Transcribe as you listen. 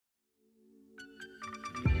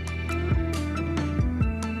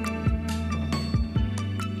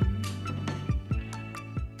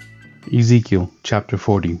Ezekiel chapter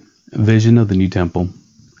 40. Vision of the new temple.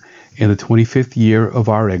 In the 25th year of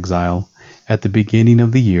our exile, at the beginning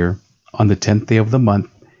of the year, on the 10th day of the month,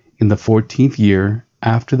 in the 14th year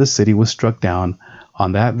after the city was struck down,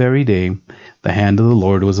 on that very day the hand of the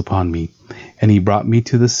Lord was upon me, and he brought me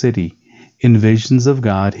to the city. In visions of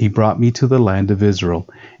God he brought me to the land of Israel,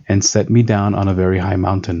 and set me down on a very high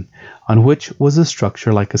mountain, on which was a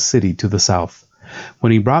structure like a city to the south.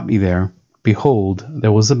 When he brought me there, behold,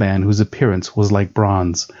 there was a man whose appearance was like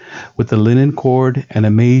bronze, with a linen cord and a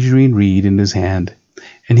measuring reed in his hand,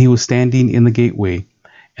 and he was standing in the gateway.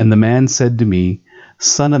 And the man said to me,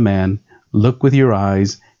 Son of man, look with your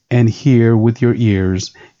eyes, and hear with your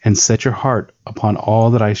ears, and set your heart upon all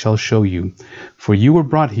that I shall show you. For you were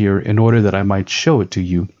brought here in order that I might show it to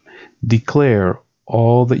you. Declare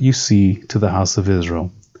all that you see to the house of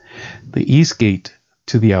Israel. The east gate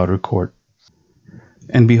to the outer court.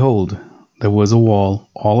 And behold, there was a wall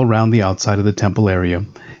all around the outside of the temple area,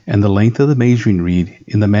 and the length of the measuring reed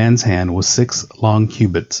in the man's hand was 6 long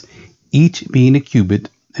cubits, each being a cubit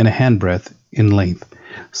and a handbreadth in length.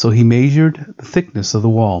 So he measured the thickness of the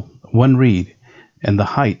wall, 1 reed, and the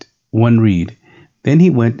height 1 reed. Then he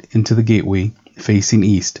went into the gateway facing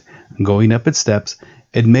east, going up its steps,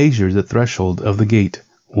 and measured the threshold of the gate,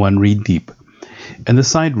 1 reed deep, and the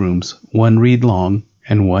side rooms 1 reed long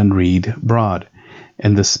and 1 reed broad,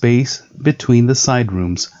 and the space between the side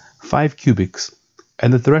rooms 5 cubits,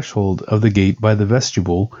 and the threshold of the gate by the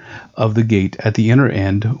vestibule of the gate at the inner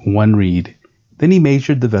end 1 reed. Then he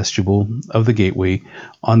measured the vestibule of the gateway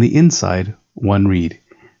on the inside 1 reed.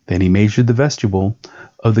 Then he measured the vestibule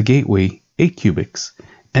of the gateway 8 cubits,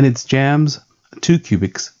 and its jambs 2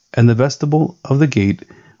 cubits, and the vestibule of the gate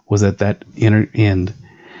was at that inner end.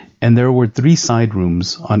 And there were 3 side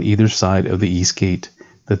rooms on either side of the east gate.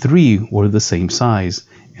 The 3 were the same size,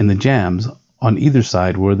 and the jambs on either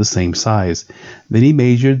side were the same size. Then he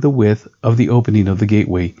measured the width of the opening of the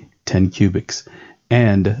gateway 10 cubits,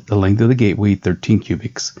 and the length of the gateway 13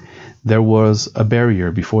 cubits. There was a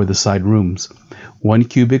barrier before the side rooms, 1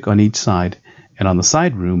 cubit on each side, and on the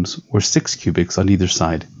side rooms were 6 cubits on either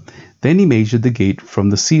side. Then he measured the gate from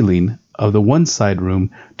the ceiling of the one side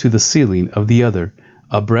room to the ceiling of the other,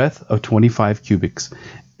 a breadth of 25 cubits,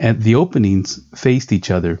 and the openings faced each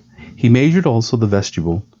other. He measured also the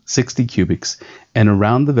vestibule, 60 cubits, and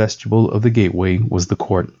around the vestibule of the gateway was the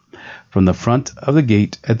court. From the front of the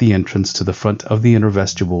gate at the entrance to the front of the inner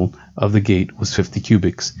vestibule of the gate was 50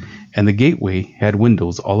 cubits, and the gateway had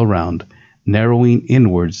windows all around, narrowing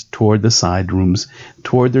inwards toward the side rooms,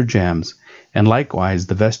 toward their jambs, and likewise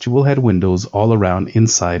the vestibule had windows all around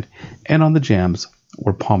inside, and on the jambs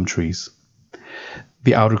were palm trees.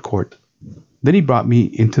 The outer court. Then he brought me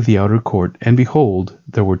into the outer court, and behold,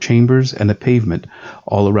 there were chambers and a pavement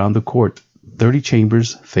all around the court. 30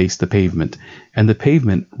 chambers faced the pavement, and the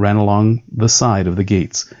pavement ran along the side of the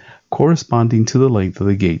gates, corresponding to the length of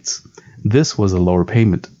the gates. This was the lower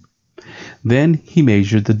pavement. Then he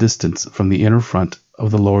measured the distance from the inner front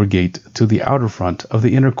of the lower gate to the outer front of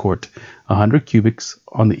the inner court, 100 cubits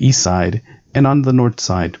on the east side, and on the north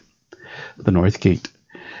side, the north gate.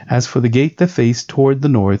 As for the gate that faced toward the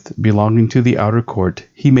north, belonging to the outer court,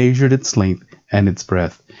 he measured its length and its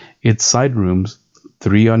breadth, its side rooms,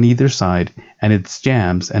 3 on either side, and its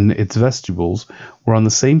jambs and its vestibules were on the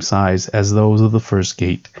same size as those of the first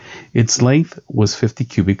gate. Its length was 50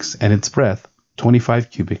 cubits, and its breadth 25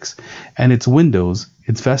 cubits, and its windows,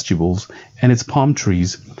 its vestibules, and its palm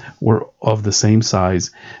trees were of the same size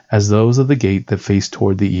as those of the gate that faced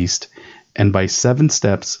toward the east. And by 7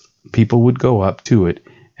 steps people would go up to it,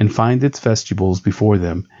 and find its vestibules before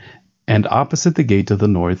them. And opposite the gate of the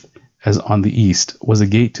north, as on the east, was a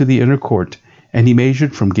gate to the inner court, and he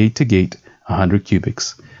measured from gate to gate 100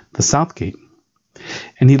 cubits. The south gate.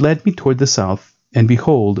 And he led me toward the south, and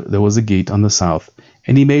behold, there was a gate on the south,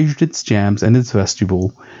 and he measured its jambs and its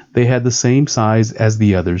vestibule. They had the same size as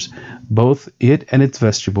the others. Both it and its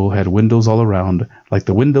vestibule had windows all around, like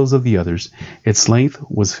the windows of the others. Its length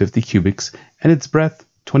was 50 cubits, and its breadth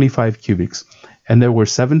 25 cubits. And there were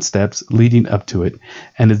 7 steps leading up to it,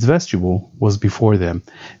 and its vestibule was before them,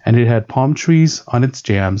 and it had palm trees on its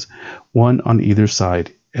jambs, 1 on either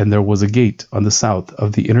side. And there was a gate on the south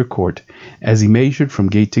of the inner court, as he measured from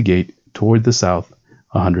gate to gate toward the south,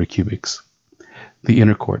 100 cubits. The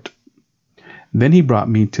inner court. Then he brought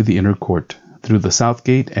me to the inner court, through the south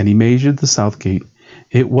gate, and he measured the south gate.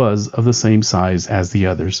 It was of the same size as the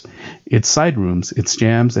others. Its side rooms, its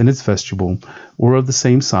jambs, and its vestibule were of the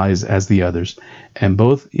same size as the others, and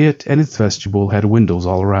both it and its vestibule had windows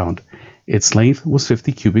all around. Its length was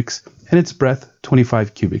 50 cubits, and its breadth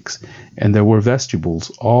 25 cubits, and there were vestibules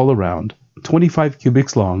all around, 25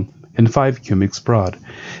 cubits long and 5 cubits broad.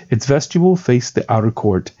 Its vestibule faced the outer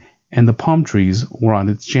court, and the palm trees were on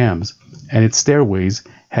its jambs, and its stairways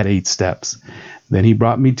had 8 steps. Then he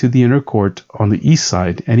brought me to the inner court on the east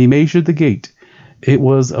side, and he measured the gate. It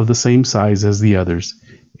was of the same size as the others.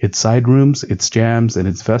 Its side rooms, its jambs, and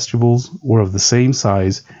its vestibules were of the same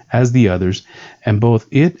size as the others, and both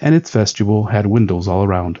it and its vestibule had windows all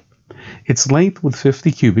around. Its length was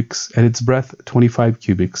 50 cubits, and its breadth 25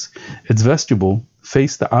 cubits. Its vestibule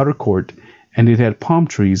faced the outer court, and it had palm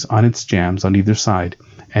trees on its jambs on either side,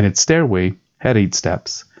 and its stairway had 8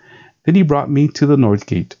 steps. Then he brought me to the north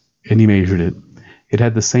gate, and he measured it. It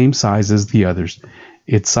had the same size as the others.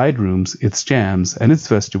 Its side rooms, its jambs, and its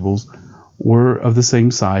vestibules were of the same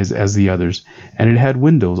size as the others, and it had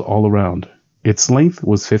windows all around. Its length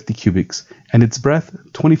was 50 cubits, and its breadth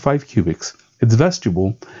 25 cubits. Its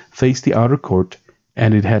vestibule faced the outer court,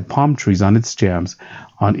 and it had palm trees on its jambs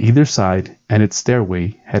on either side, and its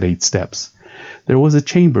stairway had 8 steps. There was a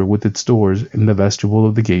chamber with its doors in the vestibule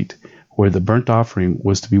of the gate, where the burnt offering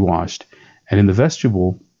was to be washed, and in the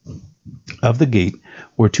vestibule of the gate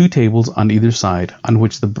were 2 tables on either side, on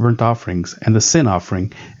which the burnt offerings and the sin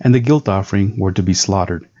offering and the guilt offering were to be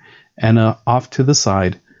slaughtered. And off to the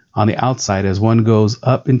side, on the outside as one goes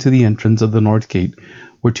up into the entrance of the north gate,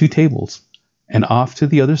 were 2 tables. And off to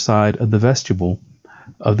the other side of the vestibule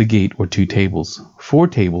of the gate were 2 tables. 4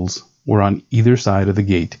 tables were on either side of the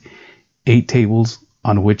gate, 8 tables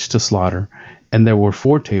on which to slaughter, and there were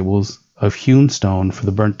 4 tables of hewn stone for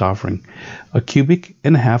the burnt offering, a cubit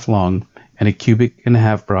and a half long, and a cubit and a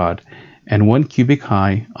half broad, and 1 cubit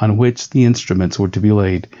high, on which the instruments were to be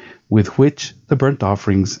laid, with which the burnt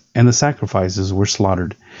offerings and the sacrifices were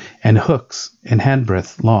slaughtered, and hooks and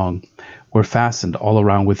handbreadth long were fastened all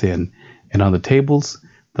around within, and on the tables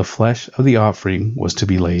the flesh of the offering was to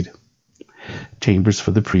be laid. Chambers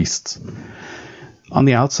for the priests. On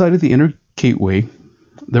the outside of the inner gateway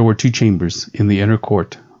there were 2 chambers in the inner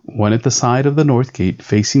court, one at the side of the north gate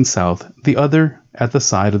facing south, the other at the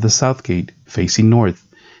side of the south gate facing north.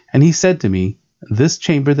 And he said to me, This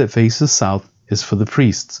chamber that faces south is for the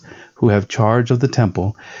priests, who have charge of the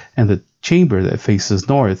temple, and the chamber that faces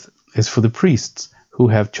north is for the priests, who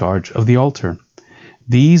have charge of the altar.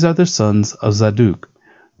 These are the sons of Zadok,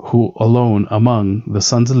 who alone among the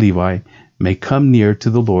sons of Levi may come near to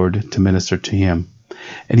the Lord to minister to him.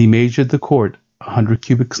 And he measured the court 100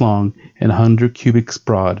 cubits long and 100 cubits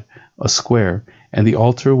broad, a square, and the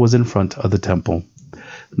altar was in front of the temple.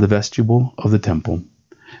 The vestibule of the temple.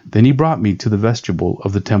 Then he brought me to the vestibule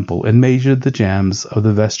of the temple, and measured the jambs of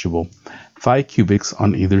the vestibule, 5 cubits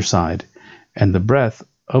on either side. And the breadth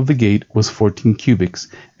of the gate was 14 cubits,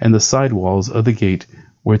 and the side walls of the gate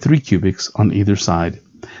were 3 cubits on either side.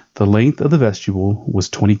 The length of the vestibule was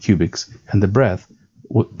 20 cubits, and the breadth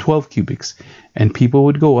 12 cubits, and people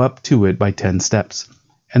would go up to it by 10 steps.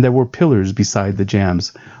 And there were pillars beside the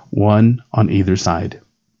jambs, 1 on either side.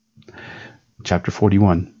 Chapter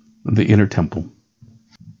 41. The Inner Temple.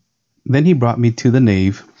 Then he brought me to the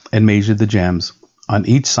nave, and measured the jambs. On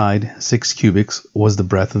each side 6 cubits was the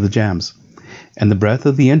breadth of the jambs, and the breadth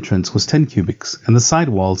of the entrance was 10 cubits, and the side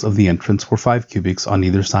walls of the entrance were 5 cubits on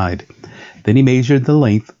either side. Then he measured the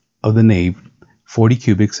length of the nave, 40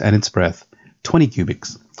 cubits, and its breadth 20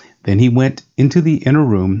 cubits. Then he went into the inner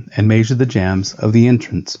room and measured the jambs of the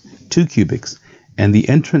entrance, 2 cubits, and the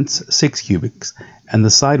entrance 6 cubits, and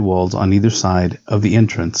the side walls on either side of the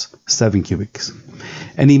entrance 7 cubits.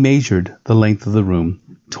 And he measured the length of the room,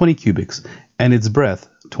 20 cubits, and its breadth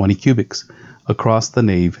 20 cubits, across the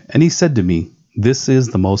nave. And he said to me, This is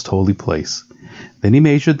the most holy place. Then he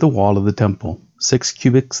measured the wall of the temple, 6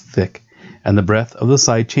 cubits thick, and the breadth of the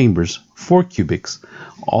side chambers 4 cubits,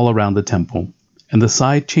 all around the temple. And the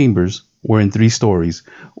side chambers were in 3 stories,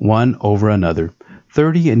 one over another,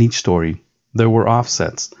 30 in each story. There were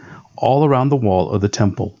offsets all around the wall of the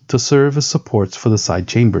temple to serve as supports for the side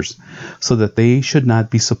chambers, so that they should not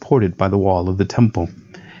be supported by the wall of the temple.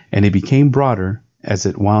 And it became broader as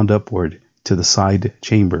it wound upward to the side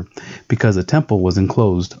chamber, because the temple was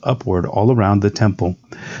enclosed upward all around the temple.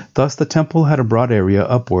 Thus the temple had a broad area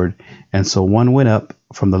upward, and so one went up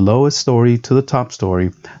from the lowest story to the top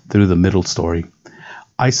story through the middle story.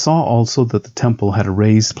 I saw also that the temple had a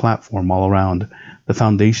raised platform all around. The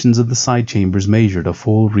foundations of the side chambers measured a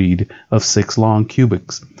full reed of 6 long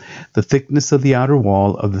cubits. The thickness of the outer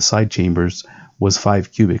wall of the side chambers was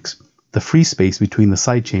 5 cubits. The free space between the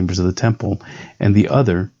side chambers of the temple and the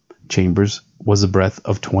other chambers was a breadth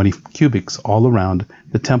of 20 cubits all around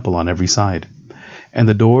the temple on every side. And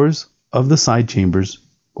the doors of the side chambers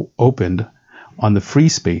opened on the free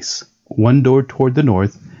space, one door toward the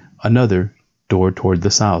north, another door toward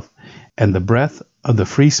the south. And the breadth of the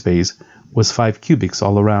free space was 5 cubits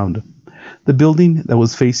all around. The building that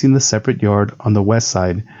was facing the separate yard on the west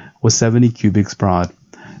side was 70 cubits broad,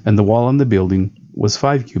 and the wall on the building was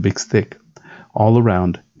 5 cubits thick, all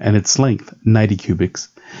around, and its length 90 cubits.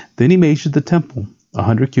 Then he measured the temple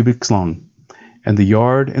 100 cubits long, and the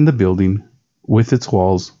yard and the building with its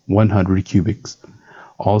walls 100 cubits.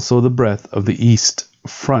 Also the breadth of the east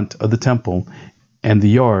front of the temple and the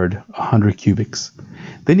yard 100 cubits.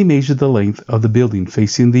 Then he measured the length of the building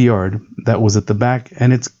facing the yard that was at the back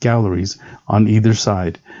and its galleries on either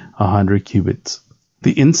side 100 cubits.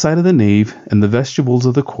 The inside of the nave and the vestibules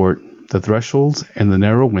of the court, the thresholds and the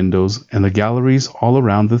narrow windows and the galleries all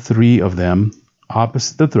around, the three of them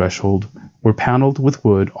opposite the threshold, were paneled with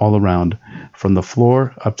wood all around, from the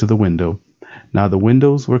floor up to the window. Now the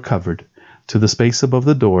windows were covered to the space above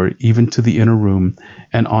the door, even to the inner room,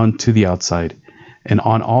 and on to the outside. And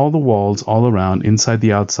on all the walls all around, inside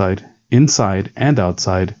and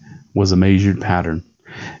outside, was a measured pattern.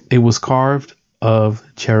 It was carved of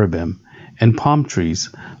cherubim and palm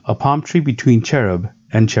trees, a palm tree between cherub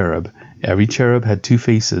and cherub. Every cherub had 2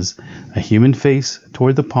 faces, a human face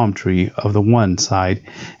toward the palm tree of the one side,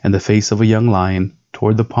 and the face of a young lion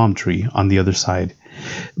toward the palm tree on the other side.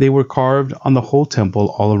 They were carved on the whole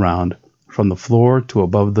temple all around, from the floor to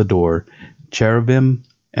above the door. Cherubim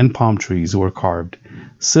and palm trees were carved.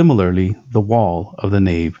 Similarly, the wall of the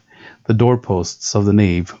nave. The doorposts of the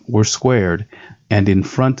nave were squared, and in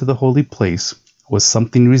front of the holy place was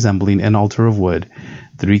something resembling an altar of wood,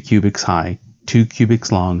 3 cubits high, 2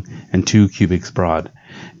 cubits long, and 2 cubits broad.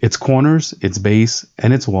 Its corners, its base,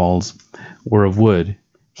 and its walls were of wood.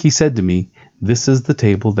 He said to me, "This is the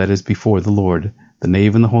table that is before the Lord." The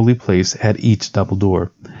nave and the holy place had each double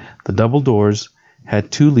door. The double doors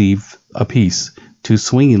had 2 leaves apiece, 2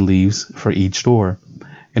 swinging leaves for each door.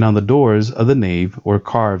 And on the doors of the nave were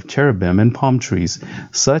carved cherubim and palm trees,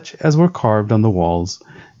 such as were carved on the walls.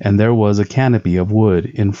 And there was a canopy of wood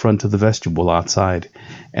in front of the vestibule outside.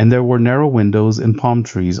 And there were narrow windows and palm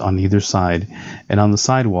trees on either side, and on the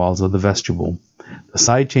side walls of the vestibule, the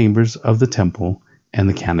side chambers of the temple, and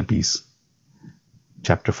the canopies.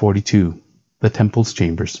 Chapter 42. The Temple's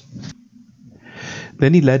Chambers.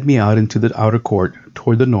 Then he led me out into the outer court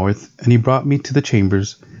toward the north, and he brought me to the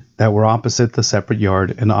chambers that were opposite the separate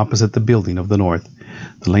yard and opposite the building of the north.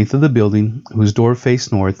 The length of the building, whose door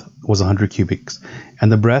faced north, was 100 cubits,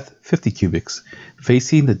 and the breadth 50 cubits,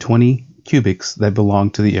 facing the 20 cubits that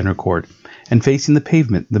belonged to the inner court, and facing the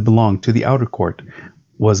pavement that belonged to the outer court,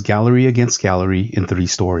 was gallery against gallery in 3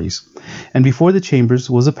 stories. And before the chambers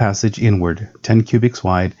was a passage inward, 10 cubits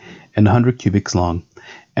wide and 100 cubits long,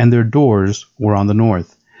 and their doors were on the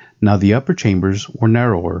north. Now the upper chambers were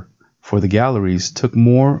narrower, for the galleries took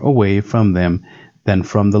more away from them than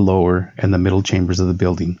from the lower and the middle chambers of the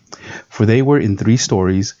building. For they were in 3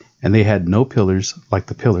 stories, and they had no pillars like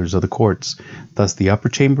the pillars of the courts. Thus the upper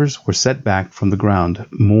chambers were set back from the ground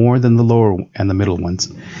more than the lower and the middle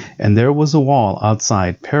ones. And there was a wall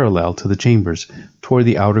outside parallel to the chambers, toward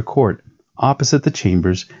the outer court, opposite the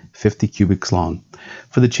chambers, 50 cubits long.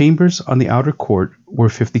 For the chambers on the outer court were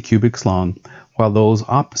 50 cubits long, while those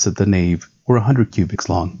opposite the nave were 100 cubits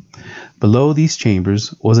long. Below these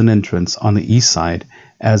chambers was an entrance on the east side,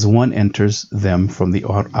 as one enters them from the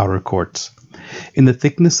outer courts. In the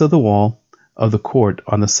thickness of the wall of the court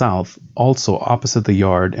on the south, also opposite the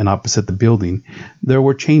yard and opposite the building, there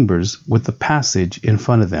were chambers with the passage in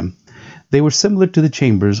front of them. They were similar to the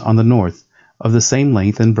chambers on the north, of the same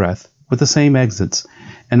length and breadth, with the same exits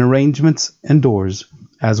and arrangements and doors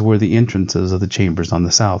as were the entrances of the chambers on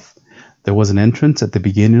the south. There was an entrance at the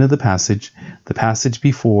beginning of the passage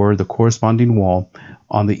before the corresponding wall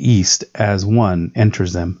on the east as one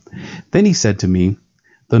enters them. Then he said to me,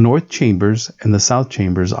 "The north chambers and the south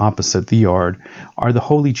chambers opposite the yard are the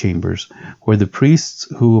holy chambers, where the priests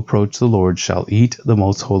who approach the Lord shall eat the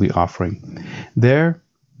most holy offering. There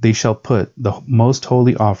they shall put the most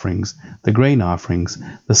holy offerings, the grain offerings,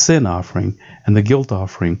 the sin offering, and the guilt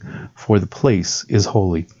offering, for the place is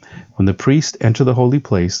holy. When the priests enter the holy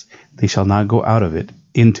place, they shall not go out of it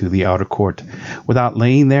into the outer court, without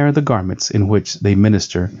laying there the garments in which they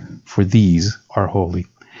minister, for these are holy.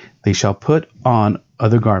 They shall put on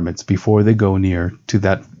other garments before they go near to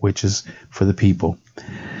that which is for the people."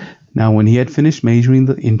 Now when he had finished measuring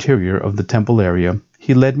the interior of the temple area,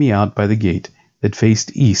 he led me out by the gate that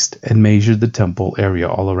faced east and measured the temple area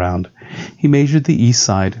all around. He measured the east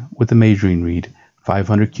side with the measuring reed,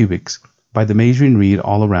 500 cubits, by the measuring reed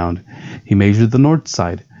all around. He measured the north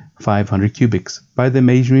side, 500 cubits, by the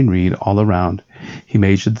measuring reed all around. He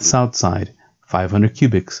measured the south side, 500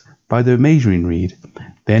 cubits, by the measuring reed.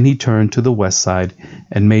 Then he turned to the west side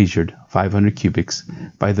and measured 500 cubits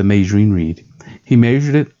by the measuring reed. He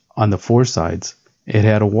measured it on the four sides. It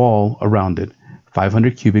had a wall around it,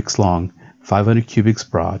 500 cubits long, 500 cubits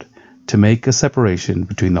broad, to make a separation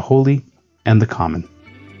between the holy and the common.